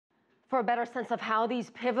For a better sense of how these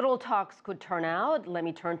pivotal talks could turn out, let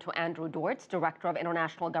me turn to Andrew Deutz, Director of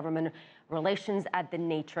International Government Relations at the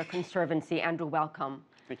Nature Conservancy. Andrew, welcome.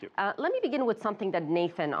 Thank you. Let me begin with something that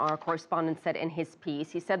Nathan, our correspondent, said in his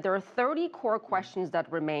piece. He said there are 30 core questions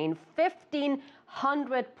that remain,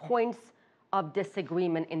 1,500 points of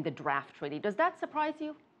disagreement in the draft treaty. Does that surprise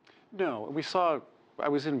you? No, I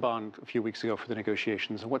was in Bonn a few weeks ago for the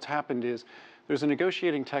negotiations, and what's happened is there's a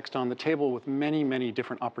negotiating text on the table with many, many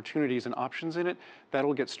different opportunities and options in it.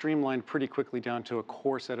 That'll get streamlined pretty quickly down to a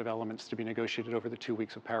core set of elements to be negotiated over the 2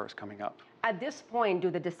 weeks of Paris coming up. At this point, do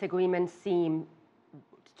the disagreements seem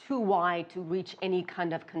too wide to reach any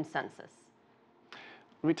kind of consensus?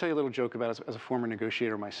 Let me tell you a little joke about it as a former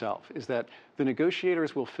negotiator myself, is that the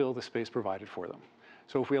negotiators will fill the space provided for them.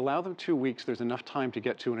 So if we allow them 2 weeks, there's enough time to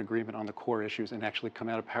get to an agreement on the core issues and actually come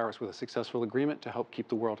out of Paris with a successful agreement to help keep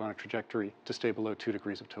the world on a trajectory to stay below 2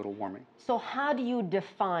 degrees of total warming. So how do you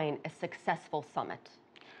define a successful summit?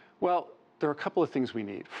 Well, there are a couple of things we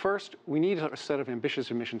need. First, we need a set of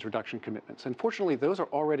ambitious emissions reduction commitments. Unfortunately, those are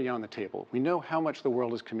already on the table. We know how much the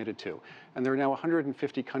world is committed to, and there are now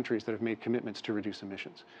 150 countries that have made commitments to reduce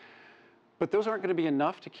emissions. But those aren't going to be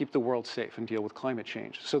enough to keep the world safe and deal with climate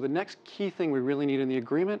change. So the next key thing we really need in the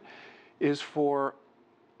agreement is for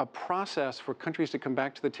a process for countries to come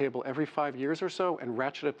back to the table every 5 years or so and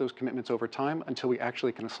ratchet up those commitments over time until we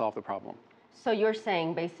actually can solve the problem. So you're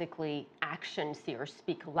saying basically actions here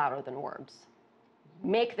speak louder than words.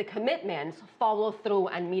 Make the commitments, follow through,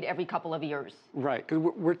 and meet every couple of years. Right, because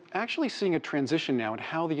we're actually seeing a transition now in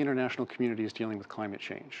how the international community is dealing with climate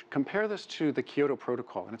change. Compare this to the Kyoto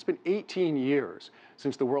Protocol, and it's been 18 years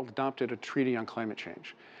since the world adopted a treaty on climate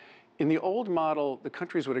change. In the old model, the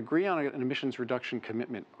countries would agree on an emissions reduction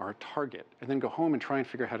commitment or a target, and then go home and try and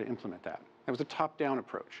figure out how to implement that. That was a top-down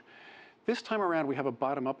approach. This time around, we have a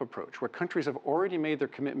bottom-up approach where countries have already made their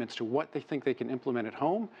commitments to what they think they can implement at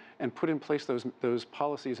home and put in place those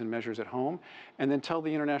policies and measures at home, and then tell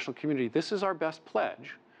the international community, this is our best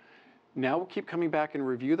pledge. Now we'll keep coming back and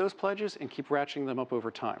review those pledges and keep ratcheting them up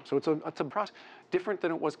over time. So it's a process different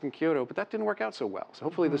than it was in Kyoto, but that didn't work out so well. So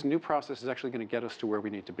hopefully this new process is actually going to get us to where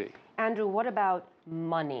we need to be. Andrew, what about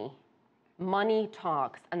money? Money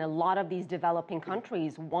talks, and a lot of these developing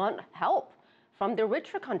countries want help from the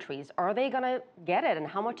richer countries. Are they going to get it? And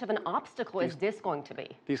how much of an obstacle is this going to be?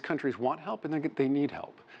 These countries want help and they need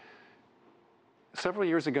help. Several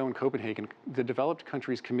years ago in Copenhagen, the developed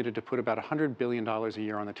countries committed to put about $100 billion a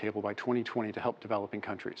year on the table by 2020 to help developing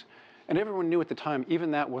countries. And everyone knew at the time, even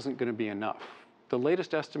that wasn't going to be enough. The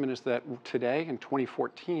latest estimate is that today, in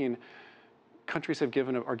 2014, countries are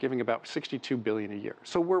giving about $62 billion a year.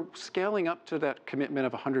 So we're scaling up to that commitment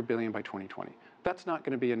of $100 billion by 2020. That's not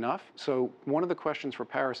going to be enough. So one of the questions for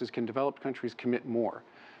Paris is, can developed countries commit more?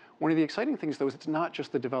 One of the exciting things, though, is it's not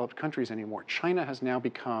just the developed countries anymore. China has now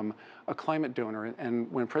become a climate donor.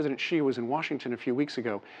 And when President Xi was in Washington a few weeks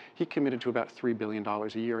ago, he committed to about $3 billion a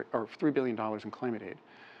year, or $3 billion in climate aid.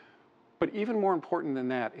 But even more important than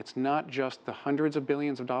that, it's not just the hundreds of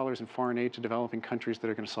billions of dollars in foreign aid to developing countries that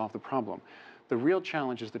are going to solve the problem. The real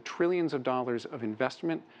challenge is the trillions of dollars of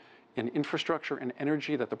investment in infrastructure and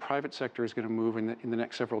energy that the private sector is going to move in the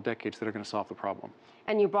next several decades that are going to solve the problem.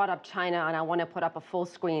 And you brought up China, and I want to put up a full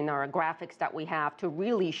screen or graphics that we have to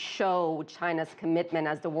really show China's commitment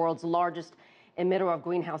as the world's largest emitter of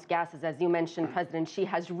greenhouse gases. As you mentioned, President Xi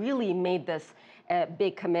has really made this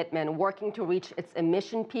big commitment, working to reach its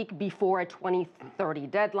emission peak before a 2030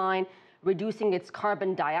 deadline, reducing its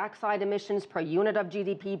carbon dioxide emissions per unit of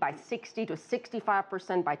GDP by 60 to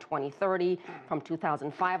 65% by 2030 from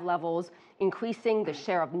 2005 levels, increasing the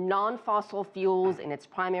share of non-fossil fuels in its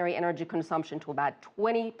primary energy consumption to about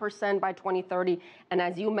 20% by 2030, and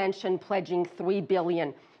as you mentioned, pledging $3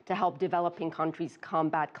 billion to help developing countries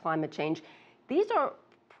combat climate change. These are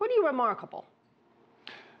pretty remarkable.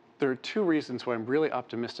 There are two reasons why I'm really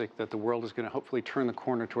optimistic that the world is going to hopefully turn the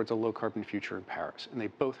corner towards a low-carbon future in Paris, and they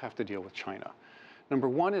both have to deal with China. Number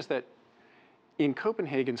one is that in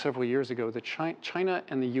Copenhagen several years ago, China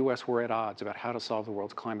and the US were at odds about how to solve the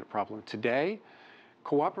world's climate problem. Today,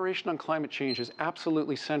 cooperation on climate change is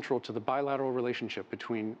absolutely central to the bilateral relationship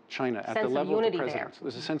between China at the level of the presidents.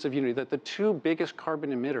 There's a sense of unity that the two biggest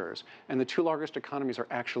carbon emitters and the two largest economies are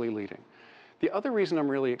actually leading. The other reason I'm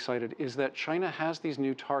really excited is that China has these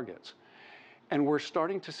new targets, and we're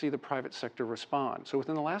starting to see the private sector respond. So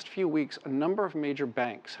within the last few weeks, a number of major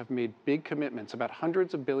banks have made big commitments, about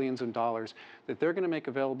hundreds of billions of dollars, that they're going to make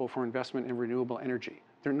available for investment in renewable energy.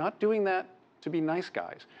 They're not doing that to be nice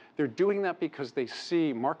guys. They're doing that because they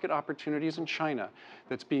see market opportunities in China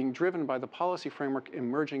that's being driven by the policy framework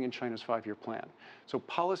emerging in China's 5-year plan. So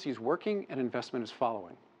policy is working and investment is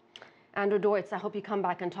following. Andrew Deutz, I hope you come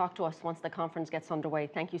back and talk to us once the conference gets underway.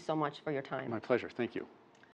 Thank you so much for your time. My pleasure. Thank you.